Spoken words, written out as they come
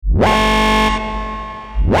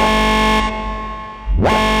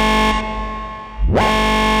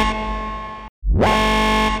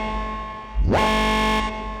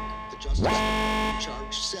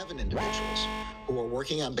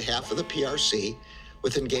PRC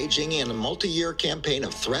with engaging in a multi-year campaign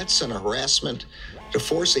of threats and harassment to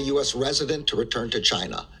force a U.S. resident to return to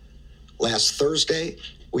China. Last Thursday,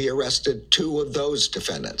 we arrested 2 of those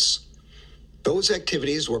defendants. Those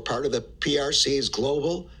activities were part of the PRC's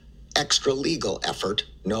global extra-legal effort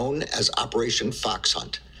known as Operation Fox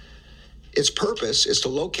Hunt. Its purpose is to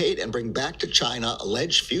locate and bring back to China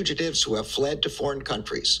alleged fugitives who have fled to foreign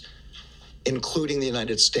countries, including the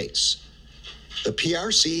United States. The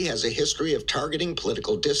PRC has a history of targeting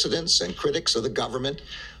political dissidents and critics of the government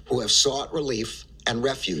who have sought relief and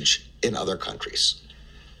refuge in other countries.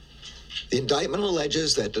 The indictment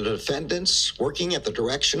alleges that the defendants, working at the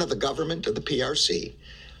direction of the government of the PRC,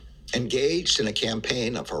 engaged in a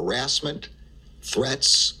campaign of harassment,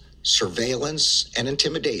 threats, surveillance, and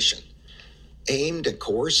intimidation aimed at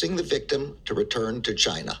coercing the victim to return to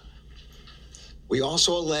China. We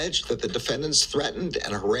also allege that the defendants threatened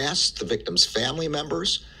and harassed the victim's family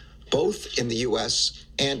members, both in the U.S.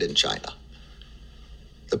 and in China.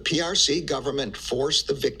 The PRC government forced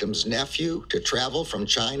the victim's nephew to travel from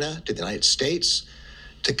China to the United States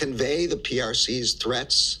to convey the PRC's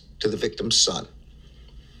threats to the victim's son.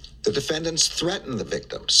 The defendants threatened the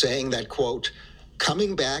victim, saying that, quote,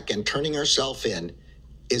 "coming back and turning herself in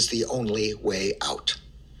is the only way out."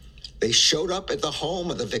 They showed up at the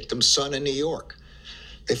home of the victim's son in New York.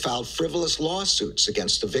 They filed frivolous lawsuits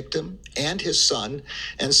against the victim and his son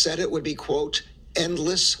and said it would be, quote,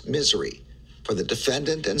 "endless misery" for the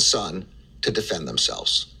defendant and son to defend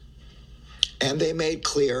themselves. And they made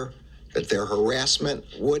clear that their harassment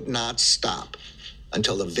would not stop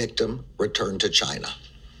until the victim returned to China.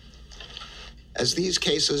 As these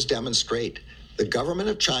cases demonstrate, the government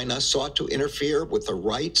of China sought to interfere with the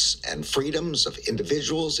rights and freedoms of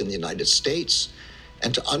individuals in the United States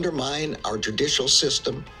and to undermine our judicial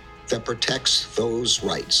system that protects those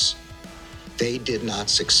rights. They did not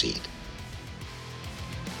succeed.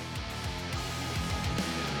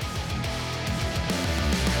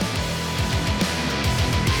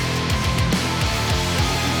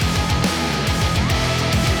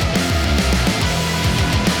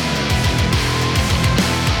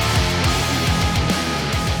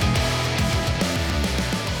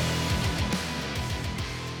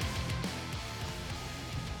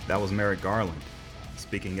 That was Merrick Garland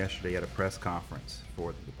speaking yesterday at a press conference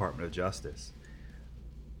for the Department of Justice.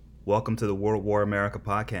 Welcome to the World War America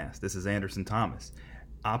podcast. This is Anderson Thomas.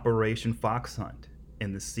 Operation Fox Hunt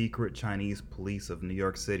and the secret Chinese police of New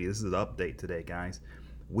York City. This is an update today, guys.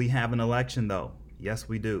 We have an election, though. Yes,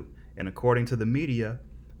 we do. And according to the media,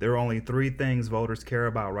 there are only 3 things voters care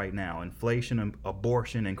about right now: inflation,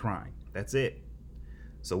 abortion, and crime. That's it.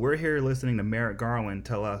 So we're here listening to Merrick Garland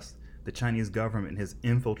tell us the Chinese government has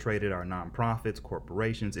infiltrated our nonprofits,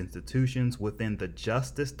 corporations, institutions, within the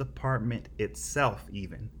Justice Department itself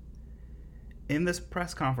even. In this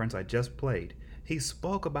press conference I just played, he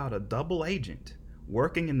spoke about a double agent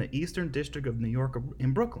working in the Eastern District of New York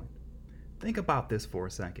in Brooklyn. Think about this for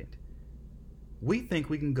a second. We think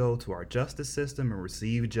we can go to our justice system and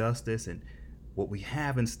receive justice, and what we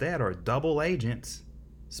have instead are double agents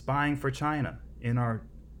spying for China in our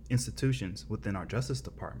institutions within our Justice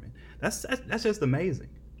Department. That's just amazing.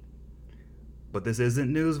 But this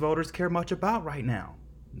isn't news voters care much about right now.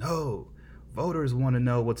 No, voters want to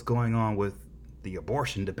know what's going on with the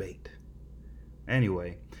abortion debate.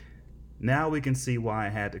 Anyway, now we can see why I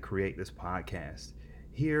had to create this podcast.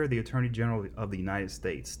 Here, the Attorney General of the United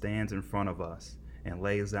States stands in front of us and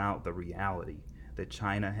lays out the reality that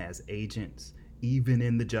China has agents even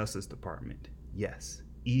in the Justice Department. Yes,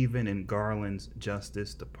 even in Garland's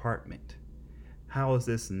Justice Department. How is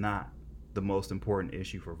this not the most important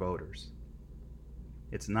issue for voters?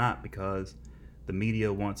 It's not, because the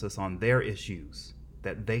media wants us on their issues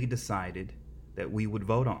that they decided that we would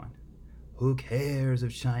vote on. Who cares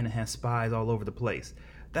if China has spies all over the place?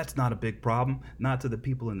 That's not a big problem, not to the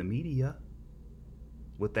people in the media.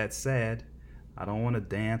 With that said, I don't want to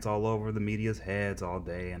dance all over the media's heads all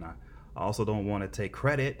day, and I also don't want to take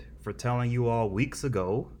credit for telling you all weeks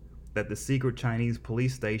ago that the secret Chinese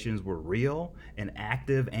police stations were real and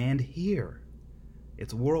active and here.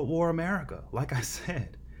 It's World War America, like I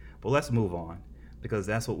said. But let's move on, because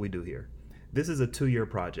that's what we do here. This is a 2-year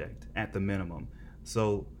project at the minimum.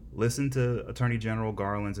 So listen to Attorney General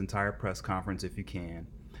Garland's entire press conference if you can.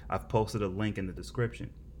 I've posted a link in the description.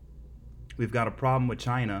 We've got a problem with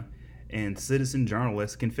China, and citizen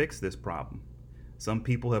journalists can fix this problem. Some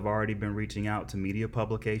people have already been reaching out to media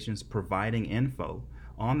publications providing info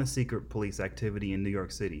on the secret police activity in New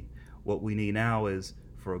York City. What we need now is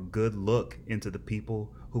for a good look into the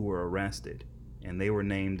people who were arrested, and they were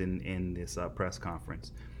named in this press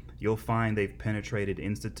conference. you'll find they've penetrated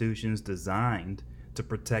institutions designed to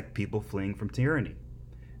protect people fleeing from tyranny.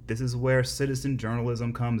 This is where citizen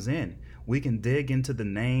journalism comes in. We can dig into the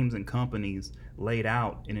names and companies laid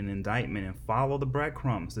out in an indictment and follow the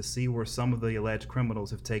breadcrumbs to see where some of the alleged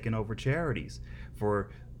criminals have taken over charities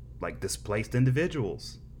for like displaced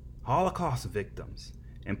individuals, Holocaust victims,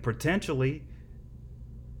 and potentially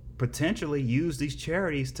use these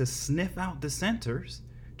charities to sniff out dissenters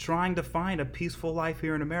trying to find a peaceful life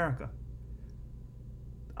here in America.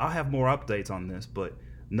 I'll have more updates on this, but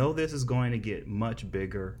know this is going to get much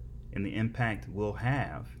bigger, and the impact we'll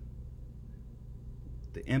have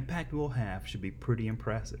should be pretty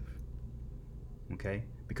impressive. Okay?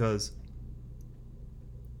 Because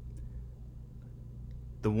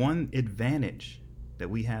the one advantage that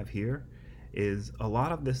we have here is a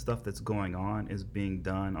lot of this stuff that's going on is being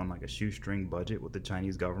done on like a shoestring budget with the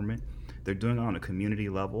Chinese government. They're doing it on a community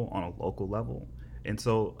level, on a local level. And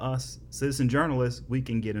so us citizen journalists, we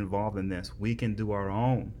can get involved in this. We can do our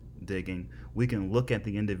own digging. We can look at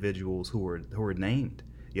the individuals who were named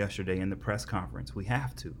yesterday in the press conference. We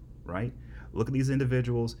have to, right? Look at these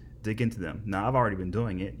individuals, dig into them. Now, I've already been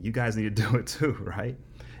doing it. You guys need to do it too, right?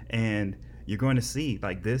 And you're going to see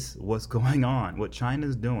like this, what's going on, what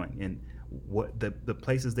China's doing, and what the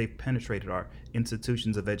places they've penetrated are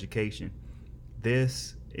institutions of education.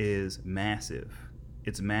 This is massive.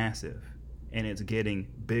 It's massive. And it's getting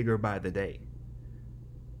bigger by the day.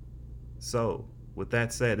 So, with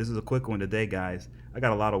that said, this is a quick one today, guys. I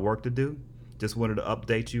got a lot of work to do. Just wanted to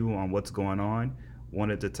update you on what's going on.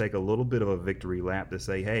 Wanted to take a little bit of a victory lap to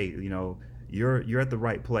say, hey, you know, you're at the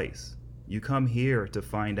right place. You come here to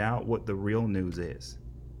find out what the real news is.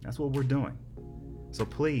 That's what we're doing. So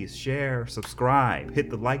please share, subscribe, hit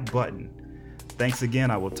the like button. Thanks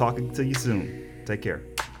again. I will talk to you soon. Take care.